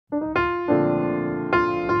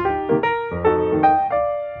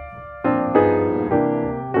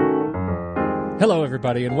Hello,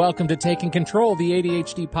 everybody, and welcome to Taking Control, the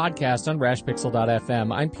ADHD podcast on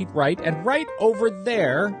rashpixel.fm. I'm Pete Wright, and right over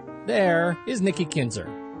there is Nikki Kinzer.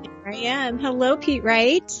 Here I am. Hello, Pete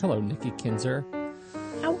Wright. Hello, Nikki Kinzer.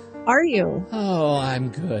 How are you? Oh, I'm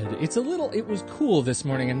good. It was cool this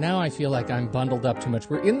morning, and now I feel like I'm bundled up too much.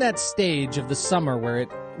 We're in that stage of the summer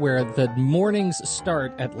where the mornings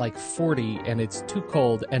start at like 40 and it's too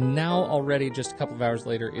cold, and now already just a couple of hours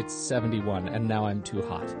later it's 71 and now I'm too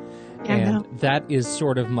hot. And that is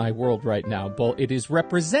sort of my world right now. It is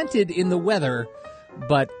represented in the weather,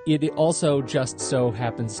 but it also just so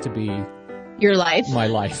happens to be your life. My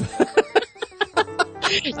life.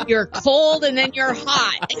 You're cold and then you're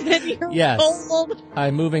hot and then you're cold.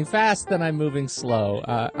 I'm moving fast, then I'm moving slow.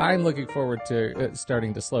 I'm looking forward to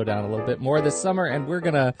starting to slow down a little bit more this summer, and we're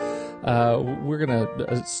gonna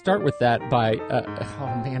start with that by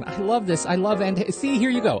oh man, I love this. I love and see, here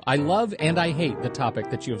you go. I love and I hate the topic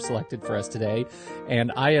that you have selected for us today,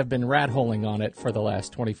 and I have been rat-holing on it for the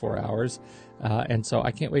last 24 hours. And so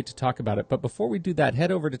I can't wait to talk about it. But before we do that,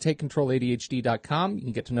 head over to TakeControlADHD.com. You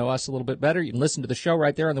can get to know us a little bit better. You can listen to the show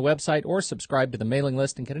right there on the website or subscribe to the mailing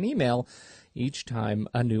list and get an email each time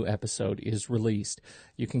a new episode is released.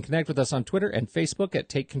 You can connect with us on Twitter and Facebook at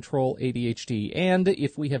TakeControlADHD. And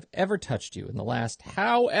if we have ever touched you in the last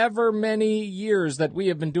however many years that we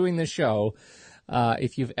have been doing this show,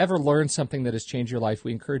 if you've ever learned something that has changed your life,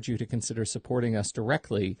 we encourage you to consider supporting us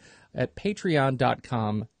directly at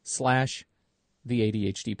patreon.com/the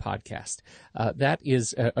ADHD podcast. That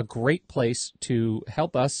is a great place to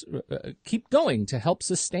help us keep going, to help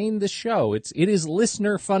sustain the show. It is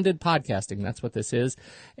listener-funded podcasting. That's what this is.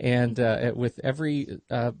 And with every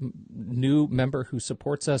new member who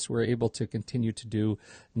supports us, we're able to continue to do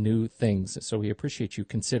new things. So we appreciate you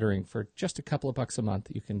considering, for just a couple of bucks a month,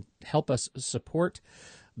 you can help us support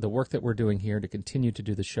the work that we're doing here to continue to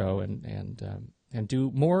do the show and do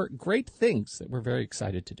more great things that we're very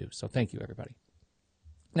excited to do. So thank you, everybody.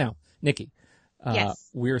 Now, Nikki, yes.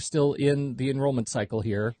 We're still in the enrollment cycle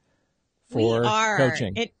here for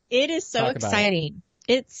coaching. It is so exciting.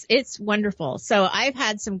 It's wonderful. So I've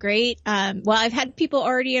had some great, I've had people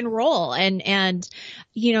already enroll and,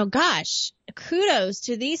 gosh, kudos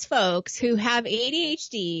to these folks who have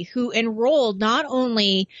ADHD who enrolled not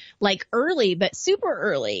only like early, but super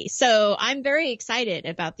early. So I'm very excited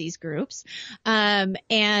about these groups. I want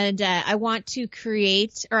to I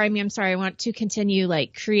want to continue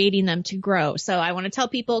like creating them to grow. So I want to tell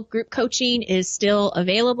people group coaching is still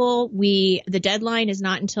available. The deadline is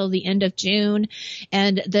not until the end of June,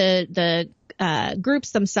 and the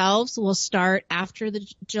groups themselves will start after the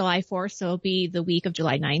July 4th, so it'll be the week of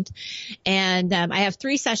July 9th. And I have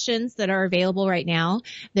 3 sessions that are available right now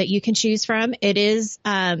that you can choose from. It is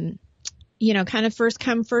kind of first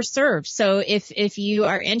come, first serve. So if you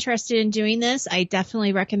are interested in doing this, I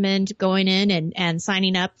definitely recommend going in and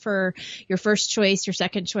signing up for your first choice, your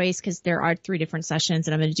second choice, because there are 3 different sessions,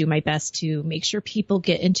 and I'm going to do my best to make sure people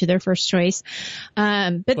get into their first choice.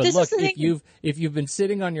 But this look, is the thing. If you've been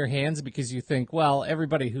sitting on your hands because you think, well,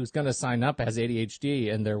 everybody who's going to sign up has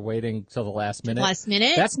ADHD and they're waiting till the last minute.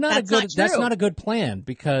 That's not a good plan,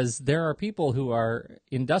 because there are people who are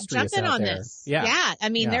industrious jumping out on there. this. Yeah. I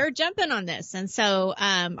mean, they're jumping on this. And so,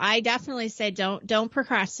 I definitely say don't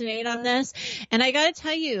procrastinate on this. And I got to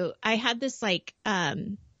tell you, I had this like,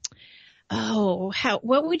 what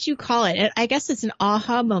would you call it? I guess it's an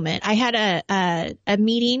aha moment. I had a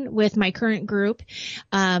meeting with my current group,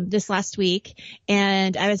 this last week,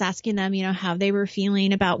 and I was asking them, how they were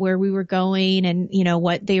feeling about where we were going and,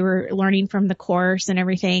 what they were learning from the course and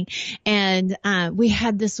everything. And, we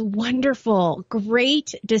had this wonderful,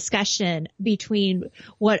 great discussion between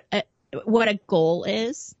what a goal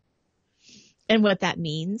is and what that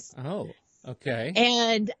means. Oh, okay.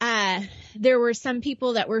 And there were some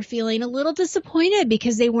people that were feeling a little disappointed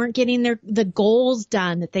because they weren't getting the goals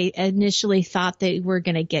done that they initially thought they were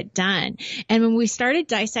going to get done. And when we started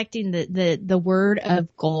dissecting the word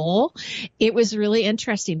of goal, it was really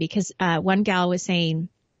interesting because one gal was saying,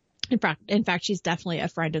 in fact, she's definitely a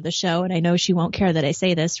friend of the show, and I know she won't care that I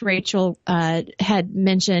say this. Rachel had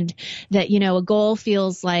mentioned that, a goal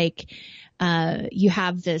feels like you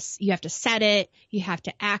have to set it, you have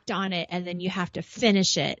to act on it, and then you have to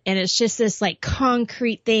finish it. And it's just this like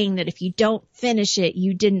concrete thing that if you don't finish it,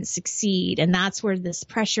 you didn't succeed. And that's where this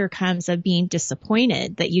pressure comes of being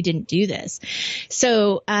disappointed that you didn't do this.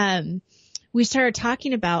 So, we started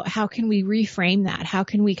talking about how can we reframe that? How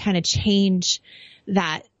can we kind of change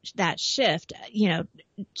that shift,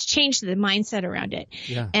 change the mindset around it.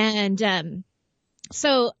 Yeah. And,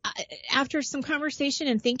 so after some conversation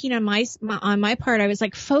and thinking on my part, I was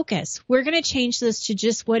like, focus. We're going to change this to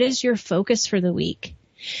just what is your focus for the week?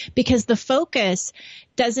 Because the focus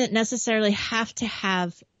doesn't necessarily have to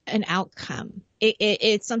have an outcome.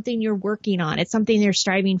 It's something you're working on. It's something you're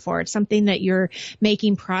striving for. It's something that you're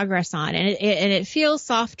making progress on. And it feels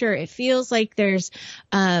softer. It feels like there's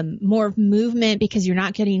more movement because you're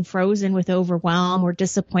not getting frozen with overwhelm or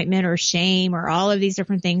disappointment or shame or all of these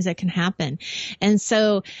different things that can happen. And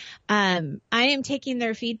so I am taking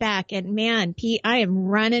their feedback, and man, Pete, I am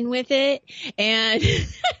running with it. And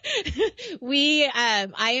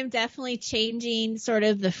I am definitely changing sort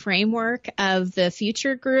of the framework of the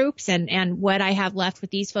future groups and what I have left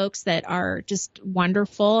with these folks that are just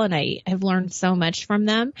wonderful. And I have learned so much from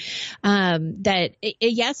them.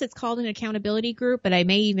 Yes, it's called an accountability group, but I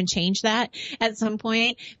may even change that at some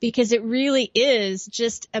point, because it really is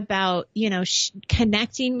just about,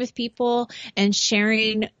 connecting with people and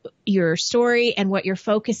sharing your story and what you're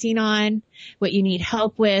focusing on, what you need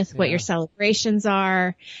help with, what your celebrations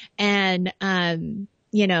are. And,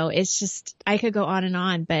 it's just, I could go on and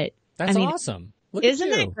on, but that's awesome. Look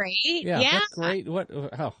isn't at you. that great? Yeah. That's great.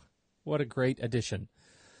 What a great addition.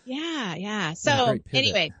 Yeah. So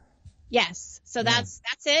anyway, yes. So that's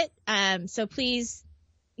it. So please,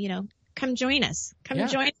 come join us. Come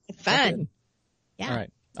join us. It's fun. Yeah.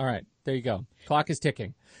 All right. There you go. Clock is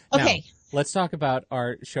ticking. Okay. Now, let's talk about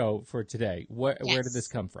our show for today. Where did this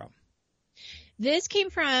come from? This came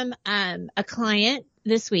from a client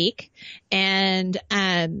this week, and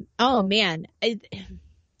oh man,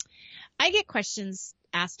 I get questions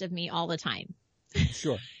asked of me all the time.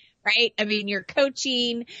 Sure. Right? I mean, you're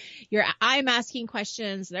coaching, I'm asking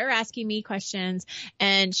questions, they're asking me questions.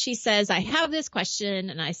 And she says, I have this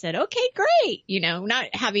question. And I said, okay, great. Not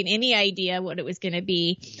having any idea what it was going to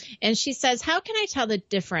be. And she says, how can I tell the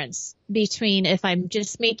difference between if I'm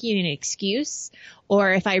just making an excuse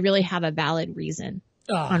or if I really have a valid reason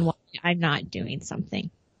on why I'm not doing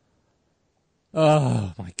something?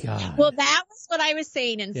 Oh my God. Well, that was what I was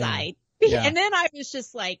saying inside. Yeah. Yeah. And then I was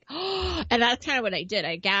just like, oh, and that's kind of what I did.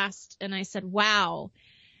 I gasped and I said, wow.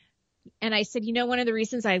 And I said, one of the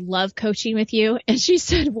reasons I love coaching with you. And she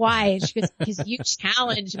said, why? And she goes, because you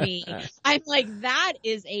challenge me. I'm like, that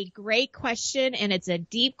is a great question. And it's a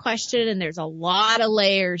deep question. And there's a lot of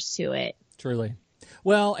layers to it. Truly.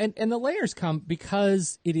 Well, and the layers come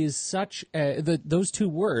because it is such, those two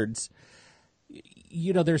words,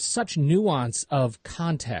 there's such nuance of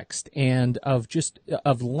context and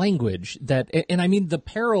of language and I mean the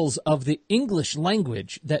perils of the English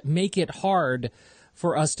language that make it hard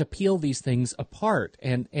for us to peel these things apart.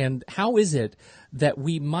 And how is it that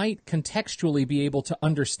we might contextually be able to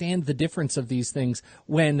understand the difference of these things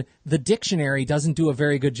when the dictionary doesn't do a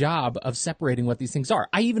very good job of separating what these things are?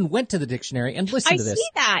 I even went to the dictionary and listened to this. I see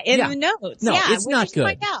that in the notes. No, it's not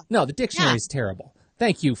good. No, the dictionary is terrible.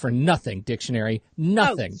 Thank you for nothing, dictionary.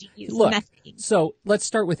 Nothing. Oh, geez, look, nothing. So let's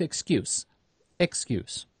start with excuse.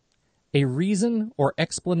 Excuse. A reason or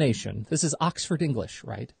explanation. This is Oxford English,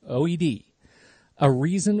 right? OED. A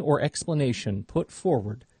reason or explanation put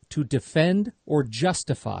forward to defend or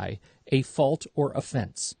justify a fault or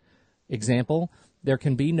offense. Example, there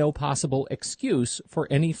can be no possible excuse for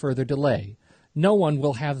any further delay. No one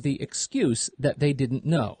will have the excuse that they didn't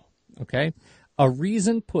know. Okay? A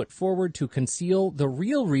reason put forward to conceal the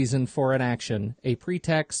real reason for an action, a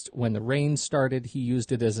pretext. When the rain started, he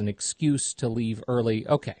used it as an excuse to leave early.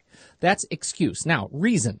 Okay, that's excuse. Now,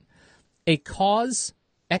 reason. A cause,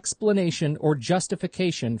 explanation, or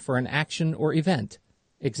justification for an action or event.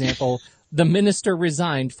 Example, the minister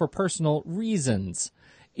resigned for personal reasons.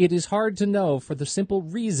 It is hard to know for the simple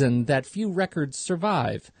reason that few records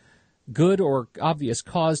survive. Good or obvious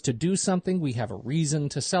cause to do something, we have a reason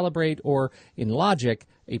to celebrate, or, in logic,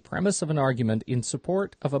 a premise of an argument in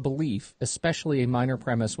support of a belief, especially a minor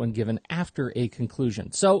premise when given after a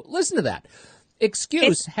conclusion. So, listen to that.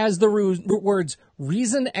 Excuse has the words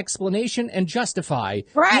reason, explanation, and justify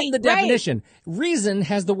in the definition. Right. Reason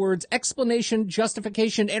has the words explanation,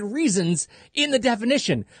 justification, and reasons in the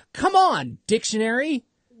definition. Come on, dictionary.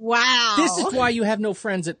 Wow. This is why you have no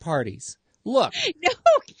friends at parties. Look, no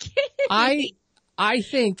kidding. I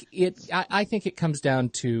think it comes down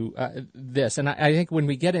to this, and I think when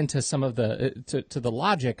we get into some of the to the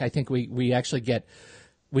logic, I think we actually get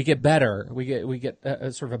better. We get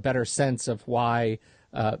a sort of a better sense of why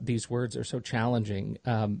these words are so challenging.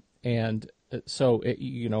 So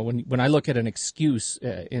when I look at an excuse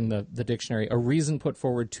in the dictionary, a reason put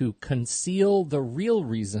forward to conceal the real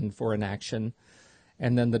reason for an action,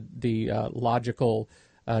 and then the logical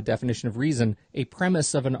definition of reason, a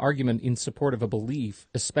premise of an argument in support of a belief,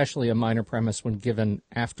 especially a minor premise when given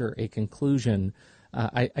after a conclusion.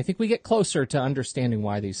 I think we get closer to understanding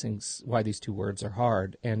why these two words are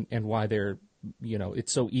hard, and why they're,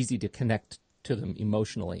 it's so easy to connect to them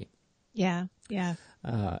emotionally. Yeah.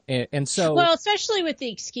 And so, well, especially with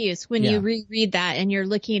the excuse, when you reread that and you're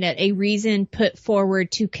looking at a reason put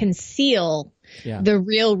forward to conceal the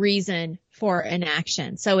real reason for an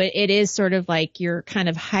action. So it is sort of like you're kind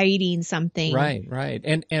of hiding something. Right.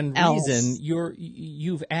 And else. Reason,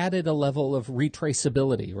 you've added a level of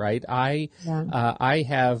retraceability, right? I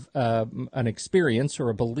have an experience or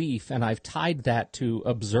a belief, and I've tied that to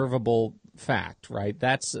observable fact, right?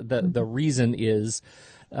 That's the reason is,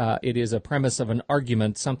 it is a premise of an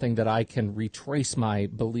argument, something that I can retrace my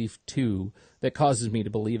belief to that causes me to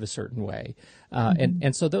believe a certain way.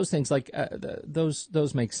 And so those things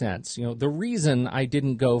those make sense. The reason I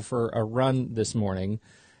didn't go for a run this morning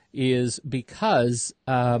is because,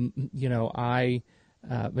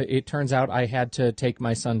 it turns out I had to take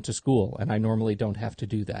my son to school, and I normally don't have to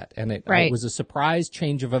do that. And it was a surprise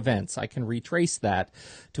change of events. I can retrace that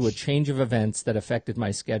to a change of events that affected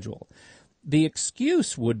my schedule. The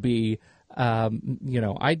excuse would be, I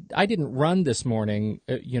didn't run this morning,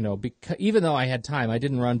 because even though I had time, I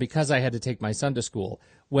didn't run because I had to take my son to school,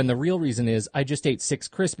 when the real reason is I just ate 6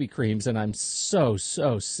 Krispy Kremes and I'm so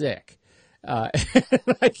sick. I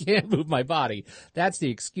can't move my body. That's the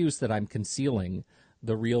excuse that I'm concealing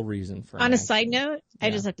the real reason for. On a side note, I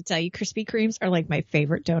just have to tell you, Krispy Kremes are like my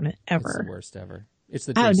favorite donut ever. It's the worst ever. It's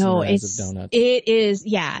the Jason Mraz of donuts. It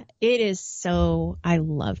is so, I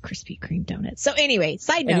love Krispy Kreme donuts. So anyway,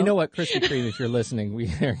 side note. And you know what, Krispy Kreme, if you're listening, we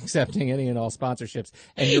are accepting any and all sponsorships,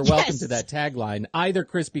 and you're welcome to that tagline, either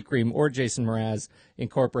Krispy Kreme or Jason Mraz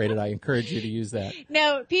Incorporated. I encourage you to use that.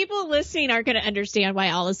 No, people listening aren't going to understand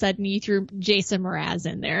why all of a sudden you threw Jason Mraz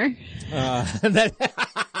in there.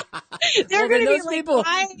 They're going to be like,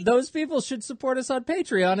 why? Those people should support us on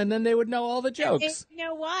Patreon, and then they would know all the jokes. You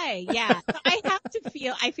know why? Yeah.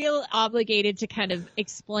 I feel obligated to kind of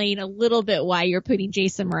explain a little bit why you're putting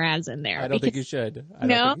Jason Mraz in there. I don't think you should.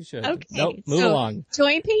 Okay. Nope, move along.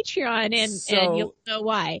 Join Patreon and you'll know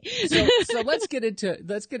why. So let's get into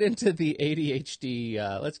the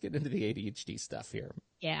ADHD. Let's get into the ADHD stuff here.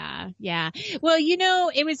 Yeah. Well,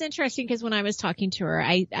 it was interesting because when I was talking to her,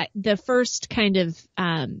 the first kind of,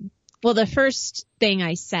 the first thing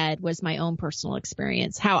I said was my own personal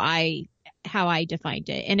experience, how I defined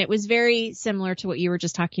it. And it was very similar to what you were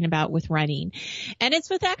just talking about with running. And it's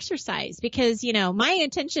with exercise because, my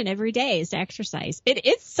intention every day is to exercise.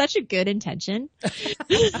 It's such a good intention.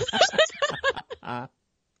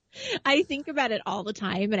 I think about it all the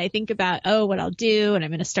time, and I think about, what I'll do, and I'm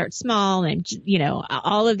going to start small, and,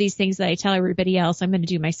 all of these things that I tell everybody else I'm going to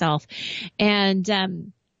do myself.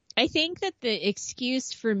 And, I think that the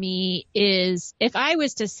excuse for me is if I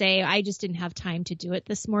was to say I just didn't have time to do it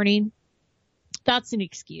this morning, that's an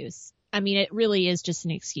excuse. I mean, it really is just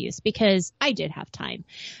an excuse because I did have time.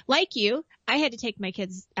 Like you, I had to take my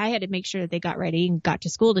kids. I had to make sure that they got ready and got to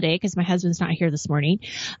school today because my husband's not here this morning.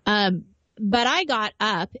 But I got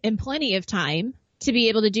up in plenty of time to be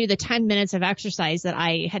able to do the 10 minutes of exercise that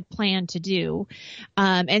I had planned to do,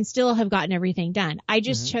 and still have gotten everything done. I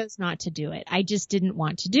just chose not to do it. I just didn't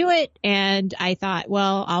want to do it. And I thought,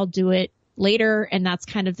 well, I'll do it later. And that's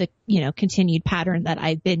kind of the, continued pattern that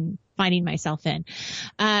I've been finding myself in.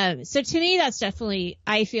 So to me, that's definitely,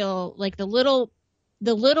 I feel like the little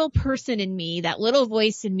person in me, that little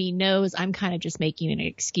voice in me knows I'm kind of just making an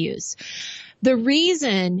excuse. The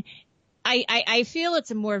reason I feel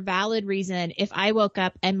it's a more valid reason if I woke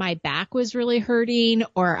up and my back was really hurting,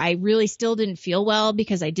 or I really still didn't feel well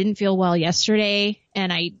because I didn't feel well yesterday,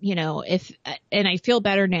 and I feel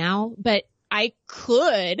better now, but I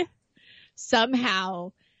could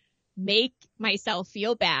somehow make myself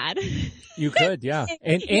feel bad. You could, yeah.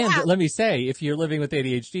 And let me say, if you're living with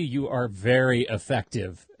ADHD, you are very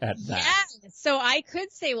effective at that. Yeah. So I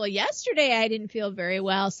could say, well, yesterday I didn't feel very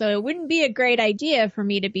well, so it wouldn't be a great idea for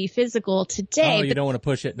me to be physical today. Oh, you don't want to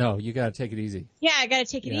push it? No, you got to take it easy. Yeah, I got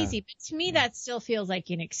to take it easy. But to me, that still feels like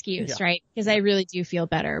an excuse, right? Because I really do feel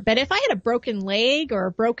better. But if I had a broken leg or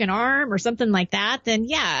a broken arm or something like that, then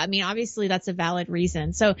obviously that's a valid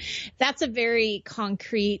reason. So that's a very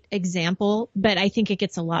concrete example, but I think it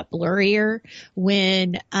gets a lot blurrier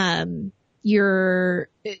when, your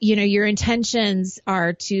intentions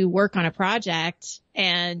are to work on a project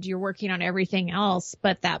and you're working on everything else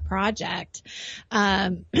but that project.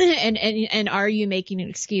 And are you making an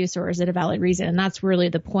excuse, or is it a valid reason? And that's really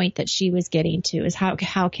the point that she was getting to, is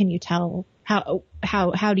how can you tell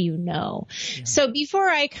How do you know? Yeah. So before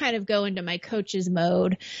I kind of go into my coach's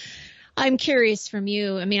mode, I'm curious from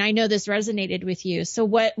you. I mean, I know this resonated with you. So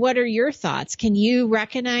what are your thoughts? Can you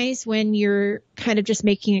recognize when you're kind of just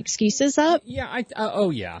making excuses up? Yeah.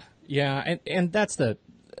 Yeah. And that's the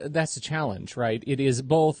challenge, right? It is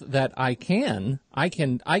both that I can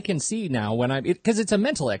see now when because it's a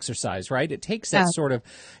mental exercise, right? It takes that sort of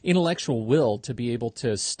intellectual will to be able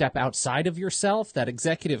to step outside of yourself, that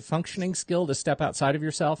executive functioning skill to step outside of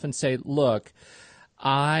yourself and say, look,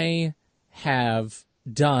 I have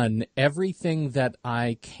done everything that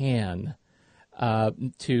I can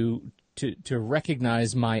to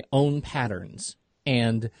recognize my own patterns,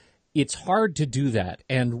 and it's hard to do that.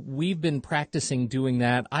 And we've been practicing doing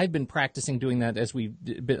that. I've been practicing doing that as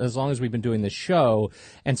long as we've been doing this show.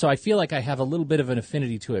 And so I feel like I have a little bit of an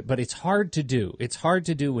affinity to it, but it's hard to do. It's hard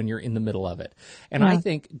to do when you're in the middle of it. And I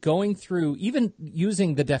think going through, even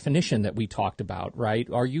using the definition that we talked about, right?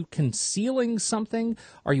 Are you concealing something?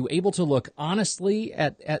 Are you able to look honestly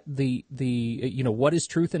at the what is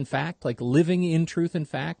truth and fact, like living in truth and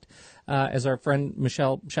fact? As our friend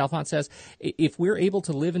Michelle Chalfant says, if we're able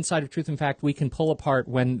to live inside of truth and fact, we can pull apart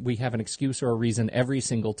when we have an excuse or a reason every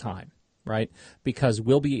single time, right? Because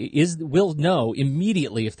we'll know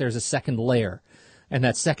immediately if there's a second layer. And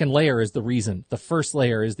that second layer is the reason. The first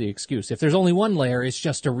layer is the excuse. If there's only one layer, it's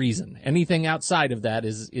just a reason. Anything outside of that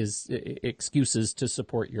is excuses to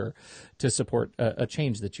support a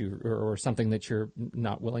change that or something that you're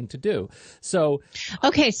not willing to do. So,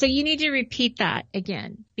 okay, so you need to repeat that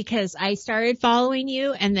again, because I started following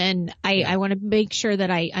you, and then I want to make sure that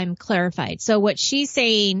I'm clarified. So what she's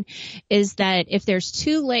saying is that if there's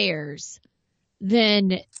two layers,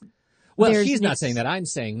 then well, she's not saying that. I'm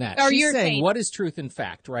saying that. She's saying what is truth and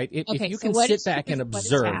fact, right? If you can sit back and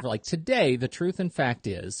observe, like today, the truth and fact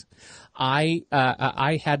is I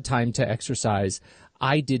had time to exercise.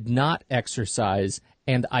 I did not exercise,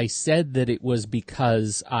 and I said that it was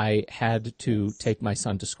because I had to take my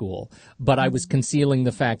son to school. But I was concealing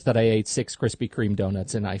the fact that I ate 6 Krispy Kreme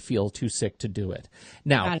donuts, and I feel too sick to do it.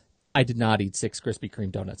 Now, I did not eat 6 Krispy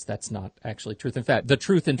Kreme donuts. That's not actually truth and fact. The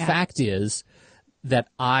truth and fact is that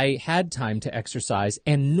I had time to exercise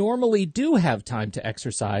and normally do have time to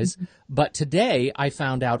exercise, but today I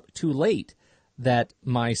found out too late that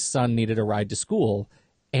my son needed a ride to school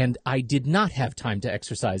and I did not have time to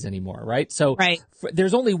exercise anymore, right? So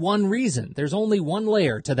there's only one reason. There's only one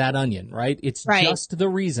layer to that onion, right? It's just the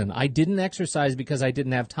reason. I didn't exercise because I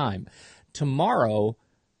didn't have time. Tomorrow,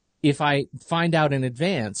 if I find out in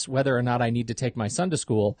advance whether or not I need to take my son to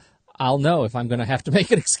school, I'll know if I'm going to have to make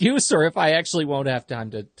an excuse or if I actually won't have time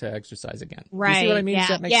to exercise again. Right. You see what I mean? Does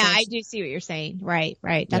that make sense? I do see what you're saying. Right.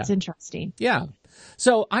 That's interesting. Yeah.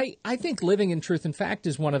 So I think living in truth and fact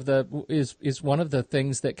is one of the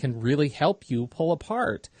things that can really help you pull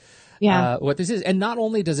apart what this is. And not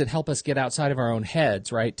only does it help us get outside of our own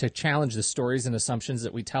heads, right, to challenge the stories and assumptions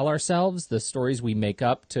that we tell ourselves, the stories we make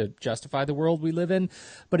up to justify the world we live in,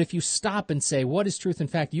 but if you stop and say, what is truth and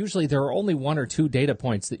fact, usually there are only 1 or 2 data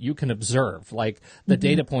points that you can observe, like the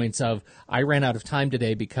data points of, I ran out of time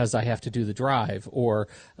today because I have to do the drive, or,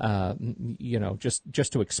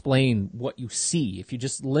 just to explain what you see. If you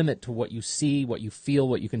just limit to what you see, what you feel,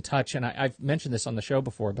 what you can touch, and I've mentioned this on the show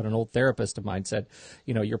before, but an old therapist of mine said,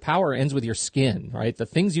 your power ends with your skin, right? The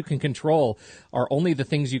things you can control are only the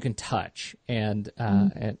things you can touch, and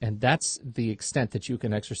that's the extent that you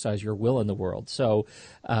can exercise your will in the world. So,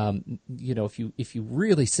 if you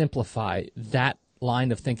really simplify that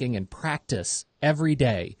line of thinking and practice every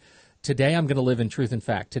day. Today I'm going to live in truth and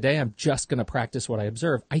fact. Today I'm just going to practice what I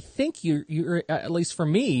observe. I think you're at least for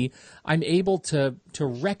me, I'm able to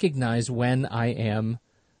recognize when I am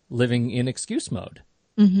living in excuse mode.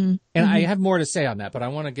 And I have more to say on that, but I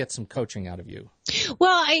want to get some coaching out of you.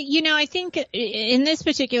 Well, I think in this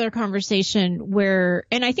particular conversation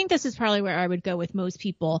and I think this is probably where I would go with most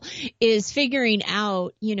people, is figuring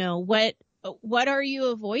out, what are you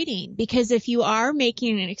avoiding? Because if you are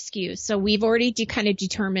making an excuse, so we've already kind of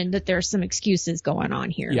determined that there's some excuses going on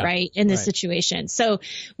here, right, in this situation. So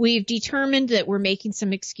we've determined that we're making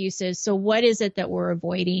some excuses. So what is it that we're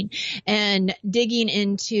avoiding? And digging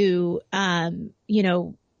into,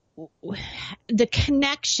 the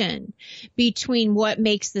connection between what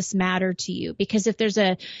makes this matter to you. Because if there's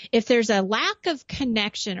a lack of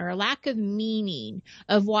connection or a lack of meaning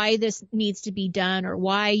of why this needs to be done or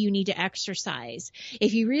why you need to exercise,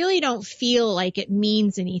 if you really don't feel like it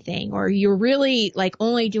means anything, or you're really like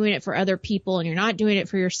only doing it for other people and you're not doing it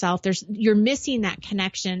for yourself, you're missing that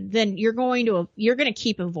connection, then you're going to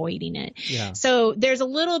keep avoiding it. Yeah. So there's a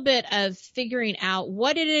little bit of figuring out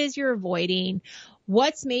what it is you're avoiding,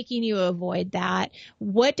 What's making you avoid that?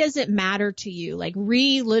 What does it matter to you? Like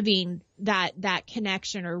reliving that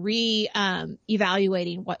connection, or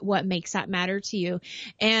evaluating what makes that matter to you.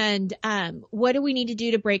 And, what do we need to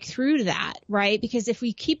do to break through to that? Right. Because if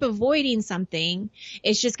we keep avoiding something,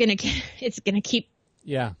 it's just going to keep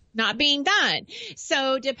not being done.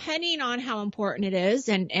 So depending on how important it is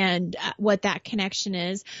and what that connection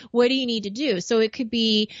is, what do you need to do? So it could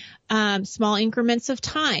be small increments of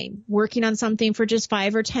time, working on something for just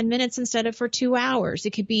 5 or 10 minutes instead of for 2 hours. It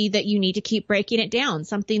could be that you need to keep breaking it down.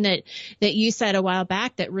 Something that you said a while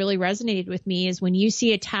back that really resonated with me is when you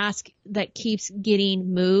see a task that keeps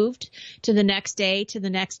getting moved to the next day, to the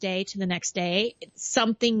next day, to the next day,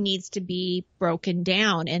 something needs to be broken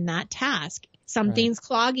down in that task. Something's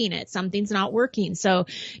clogging it. Something's not working. So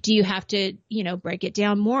do you have to, break it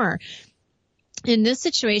down more? In this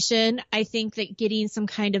situation, I think that getting some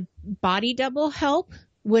kind of body double help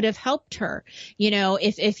would have helped her.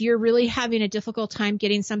 If you're really having a difficult time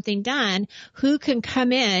getting something done, who can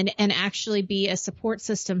come in and actually be a support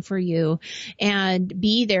system for you and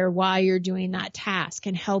be there while you're doing that task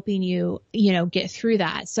and helping you, get through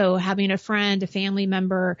that. So having a friend, a family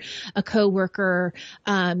member, a coworker,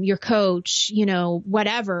 your coach,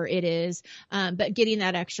 whatever it is, but getting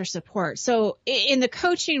that extra support. So in the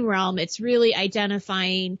coaching realm, it's really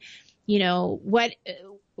identifying,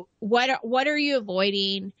 what are you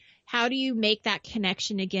avoiding? How do you make that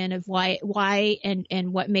connection again of why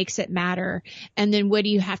and what makes it matter? And then what do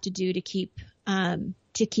you have to do to keep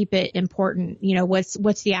it important?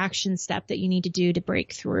 What's the action step that you need to do to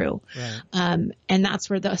break through? Right. And that's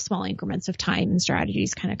where the small increments of time and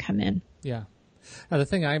strategies kind of come in. Yeah. Now, the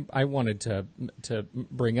thing I wanted to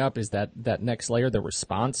bring up is that next layer, the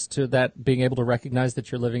response to that, being able to recognize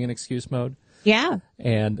that you're living in excuse mode. Yeah.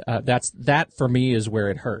 And that for me is where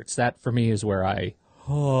it hurts. That for me is where I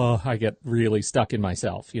get really stuck in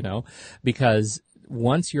myself, because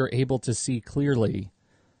once you're able to see clearly,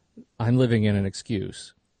 I'm living in an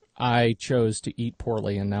excuse. I chose to eat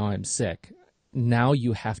poorly and now I'm sick. Now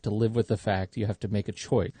you have to live with the fact, you have to make a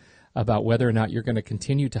choice about whether or not you're going to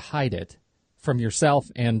continue to hide it from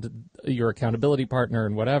yourself and your accountability partner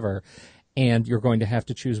and whatever. And you're going to have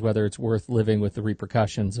to choose whether it's worth living with the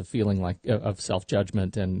repercussions of feeling like of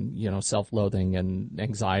self-judgment and, self-loathing and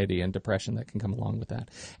anxiety and depression that can come along with that.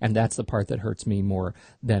 And that's the part that hurts me more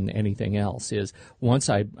than anything else is once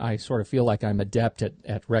I sort of feel like I'm adept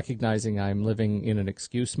at recognizing I'm living in an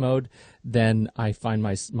excuse mode, then I find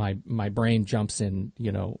my brain jumps in,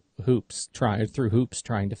 hoops trying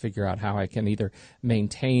to figure out how I can either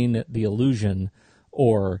maintain the illusion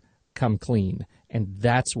or come clean. And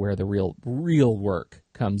that's where the real work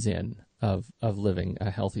comes in of living a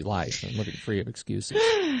healthy life and living free of excuses.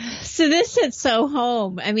 So this hits so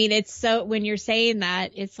home. I mean, it's so, when you're saying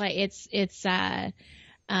that, it's like,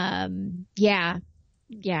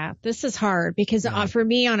 yeah, this is hard because for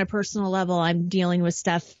me on a personal level, I'm dealing with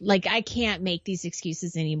stuff like I can't make these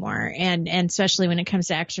excuses anymore. And especially when it comes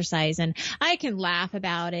to exercise, and I can laugh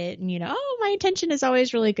about it and, my intention is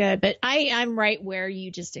always really good, but I'm right where you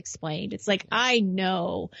just explained. It's like, I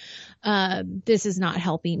know, this is not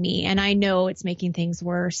helping me and I know it's making things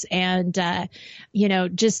worse. And,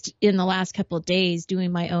 just in the last couple of days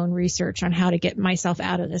doing my own research on how to get myself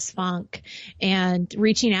out of this funk and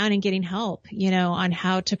reaching out and getting help, on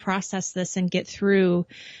how to process this and get through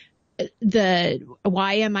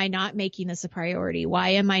why am I not making this a priority?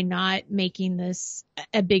 Why am I not making this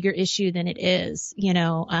a bigger issue than it is?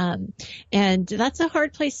 And that's a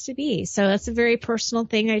hard place to be. So that's a very personal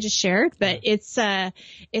thing I just shared, but it's a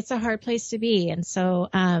hard place to be. And so,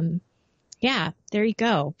 there you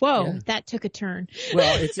go. Whoa, that took a turn.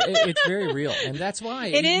 Well, it's very real, and that's why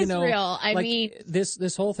it is real. I mean,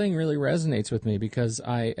 this whole thing really resonates with me because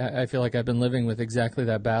I feel like I've been living with exactly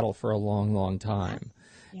that battle for a long, long time,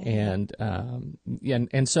 and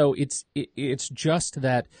so it's just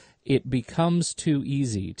that it becomes too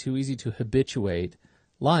easy to habituate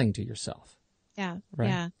lying to yourself. Yeah. Right?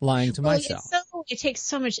 Yeah. Lying to myself. It takes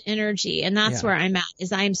so much energy, and that's where I'm at,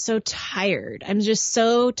 is I am so tired. I'm just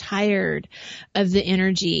so tired of the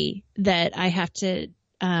energy that I have to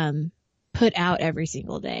put out every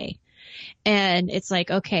single day. And it's like,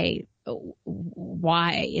 okay,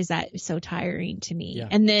 why is that so tiring to me? Yeah.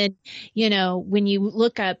 And then, when you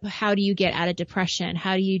look up how do you get out of depression,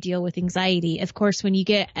 how do you deal with anxiety? Of course, when you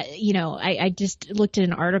get, I just looked at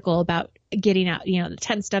an article about getting out, the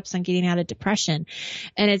 10 steps on getting out of depression.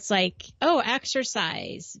 And it's like,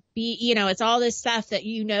 exercise, it's all this stuff that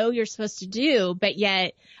you're supposed to do, but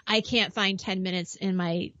yet I can't find 10 minutes in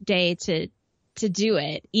my day to to do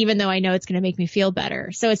it, even though I know it's going to make me feel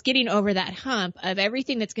better. So it's getting over that hump of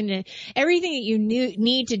everything that you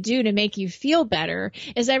need to do to make you feel better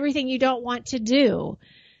is everything you don't want to do.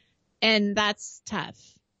 And that's tough.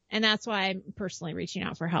 And that's why I'm personally reaching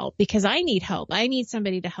out for help, because I need help. I need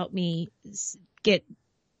somebody to help me get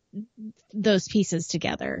those pieces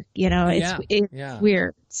together. It's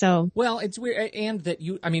weird. So, well, it's weird. And that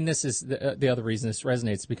this is the other reason this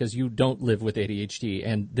resonates, because you don't live with ADHD,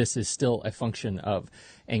 and this is still a function of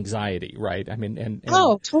anxiety, right? And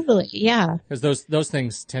oh, totally. Yeah. Because those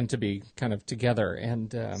things tend to be kind of together.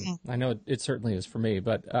 And, I know it certainly is for me,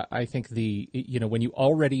 but I think when you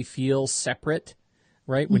already feel separate,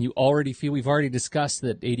 right? When you already feel, we've already discussed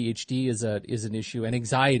that ADHD is an issue, and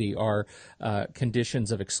anxiety are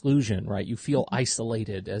conditions of exclusion, right? You feel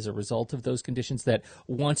isolated as a result of those conditions, that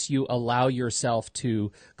once you allow yourself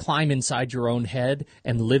to climb inside your own head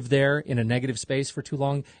and live there in a negative space for too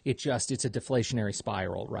long, it's a deflationary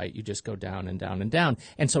spiral, right? You just go down and down and down.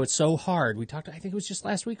 And so it's so hard. We talked, I think it was just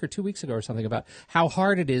last week or 2 weeks ago or something, about how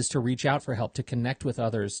hard it is to reach out for help, to connect with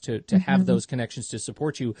others, to have those connections to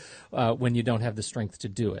support you when you don't have the strength to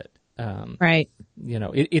do it. Right.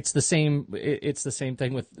 It's the same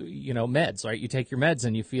thing with, meds, right? You take your meds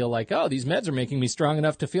and you feel like, oh, these meds are making me strong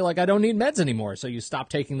enough to feel like I don't need meds anymore. So you stop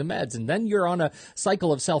taking the meds, and then you're on a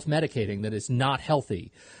cycle of self-medicating that is not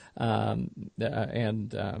healthy. So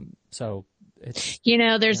it's,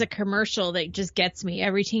 there's a commercial that just gets me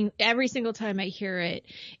every single time I hear it.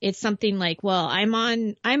 It's something like, well, I'm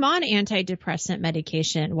on antidepressant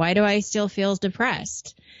medication. Why do I still feel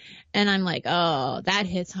depressed? And I'm like, oh, that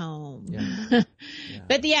hits home. Yeah.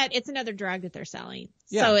 But it's another drug that they're selling.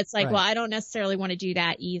 Yeah, so it's like, right. Well, I don't necessarily want to do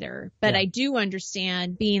that either. But I do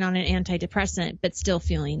understand being on an antidepressant, but still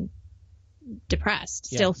feeling depressed,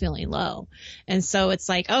 still feeling low. And so it's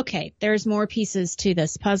like, okay, there's more pieces to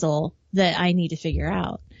this puzzle that I need to figure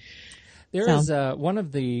out. There is one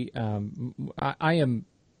of the, I am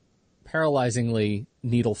paralyzingly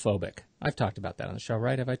needle phobic. I've talked about that on the show,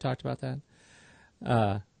 right? Have I talked about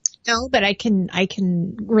that? No, but I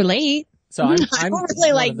can relate. So I don't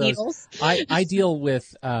really like needles. I deal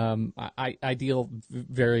with I deal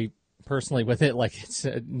very personally with it. Like, it's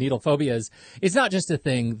needle phobia it's not just a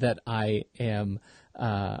thing that I am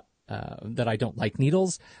that I don't like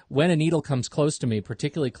needles. When a needle comes close to me,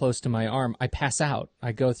 particularly close to my arm, I pass out.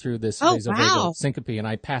 I go through this vasovagal syncope and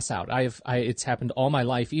I pass out. It's happened all my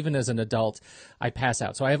life. Even as an adult, I pass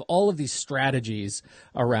out. So I have all of these strategies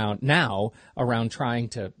around trying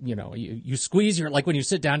to, you squeeze like when you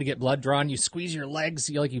sit down to get blood drawn, you squeeze your legs,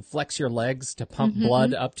 you flex your legs to pump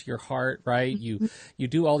blood up to your heart, right? You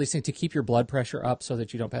do all these things to keep your blood pressure up so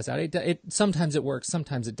that you don't pass out. Sometimes it works,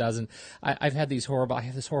 sometimes it doesn't. I have this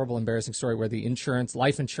horrible embarrassing story where the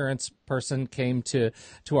life insurance person came to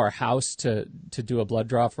our house to do a blood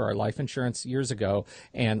draw for our life insurance years ago,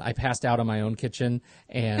 and I passed out in my own kitchen,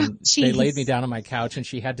 and they laid me down on my couch, and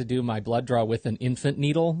she had to do my blood draw with an infant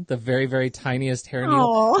needle, the very, very tiniest hair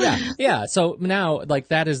needle. Yeah. So now,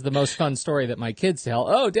 that is the most fun story that my kids tell.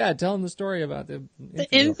 Oh, Dad, tell them the story about the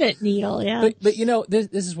infant needle. Yeah. But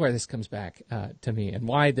this is where this comes back to me, and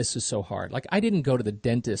why this is so hard. I didn't go to the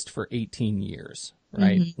dentist for 18 years.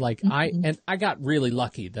 Right. I got really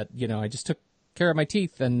lucky that, I just took care of my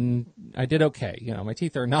teeth and I did okay. My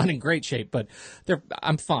teeth are not in great shape, but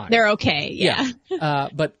I'm fine. They're okay. Yeah.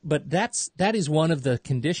 But that is one of the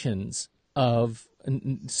conditions of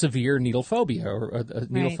severe needle phobia, or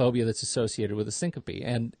needle phobia that's associated with a syncope.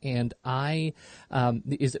 And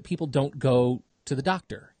is that people don't go to the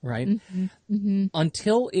doctor, right?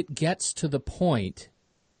 Until it gets to the point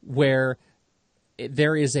where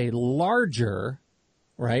there is a larger,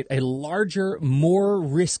 more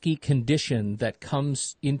risky condition that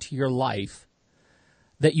comes into your life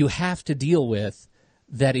that you have to deal with,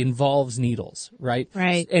 that involves needles, right?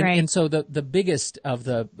 Right. And so the biggest of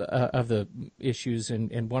the issues,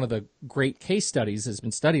 and one of the great case studies has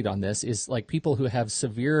been studied on this, is people who have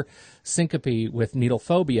severe syncope with needle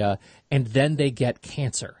phobia, and then they get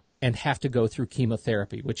cancer and have to go through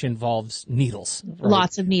chemotherapy, which involves needles. Right?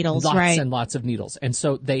 Lots of needles, lots and lots of needles. And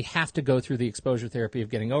so they have to go through the exposure therapy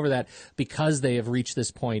of getting over that, because they have reached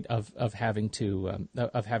this point of having to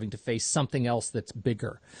face something else that's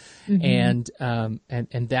bigger. And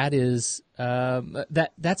that is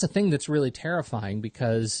that's a thing that's really terrifying,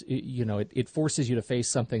 because it forces you to face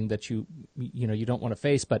something that you don't want to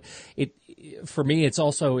face. But for me, it's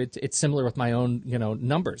also it's similar with my own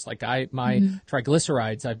numbers. My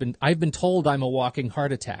triglycerides, I've been told I'm a walking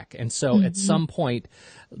heart attack, and so at some point,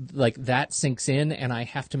 that sinks in, and I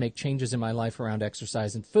have to make changes in my life around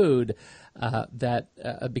exercise and food,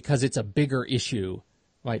 because it's a bigger issue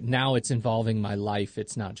Right. Now it's involving my life.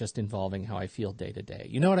 It's not just involving how I feel day to day.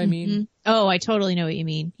 You know what I mean? Mm-hmm. Oh, I totally know what you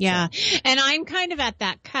mean. Yeah. So. And I'm kind of at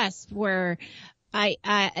that cusp where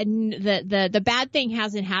the bad thing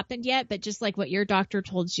hasn't happened yet, but just like what your doctor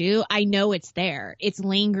told you, I know it's there. It's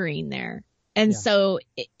lingering there. And so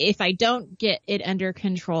if I don't get it under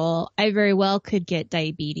control, I very well could get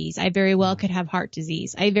diabetes. I very well could have heart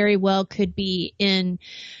disease. I very well could be in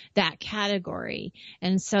that category.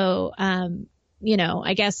 And so,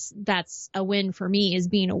 I guess that's a win for me, is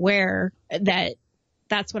being aware that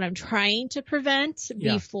that's what I'm trying to prevent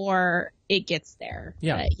before it gets there.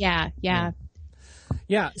 Yeah. But yeah.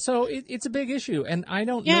 Yeah, so it's a big issue, and I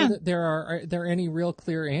don't know that there are any real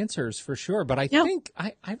clear answers for sure. But I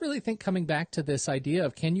really think coming back to this idea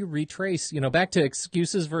of, can you retrace, back to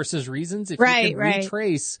excuses versus reasons? If you can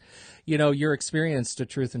retrace, your experience to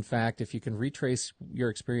truth and fact, if you can retrace your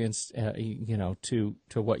experience, to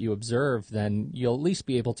what you observe, then you'll at least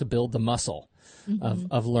be able to build the muscle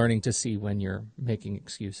of learning to see when you're making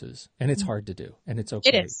excuses. And it's hard to do, and it's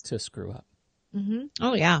okay to screw up. Mm-hmm.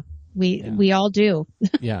 Oh yeah. We all do.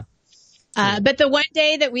 Yeah. But the one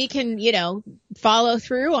day that we can, follow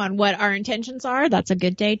through on what our intentions are, that's a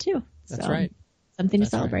good day too. That's right. Something to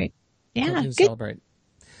celebrate. Right. Yeah. Something to celebrate.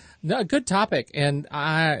 No, good topic. And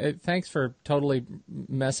thanks for totally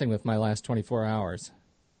messing with my last 24 hours.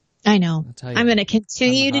 I know. I'm going to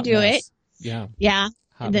continue to do it. Yeah. Yeah.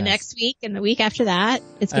 Next week and the week after that,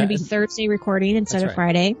 it's going to be Thursday recording instead of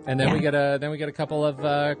Friday. And then we get a couple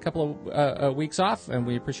of weeks off, and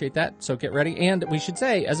we appreciate that. So get ready. And we should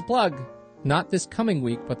say, as a plug, not this coming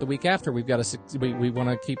week, but the week after, we've got we want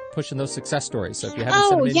to keep pushing those success stories. So if you haven't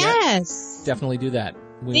sent them in yet, definitely do that.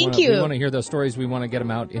 We want to hear those stories. We want to get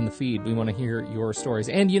them out in the feed. We want to hear your stories.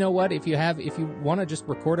 And you know what? If you want to just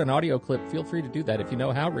record an audio clip, feel free to do that. If you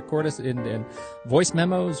know how, record us in voice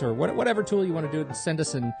memos or whatever tool you want to do it, and send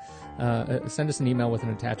us an email with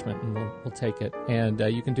an attachment, and we'll take it. And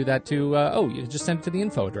you can do that to you just send it to the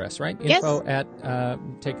info address, right? Yes.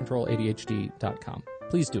 info@takecontroladhd.com.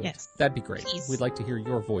 Please do it. That'd be great. Please. We'd like to hear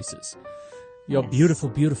your voices, your beautiful,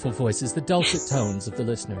 beautiful voices, the dulcet tones of the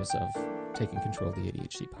listeners of Taking Control of the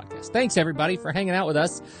ADHD podcast. Thanks, everybody, for hanging out with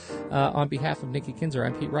us. On behalf of Nikki Kinzer,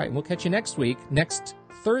 I'm Pete Wright, and we'll catch you next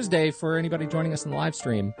Thursday, for anybody joining us in the live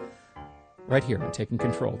stream, right here on Taking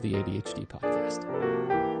Control of the ADHD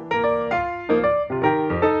podcast.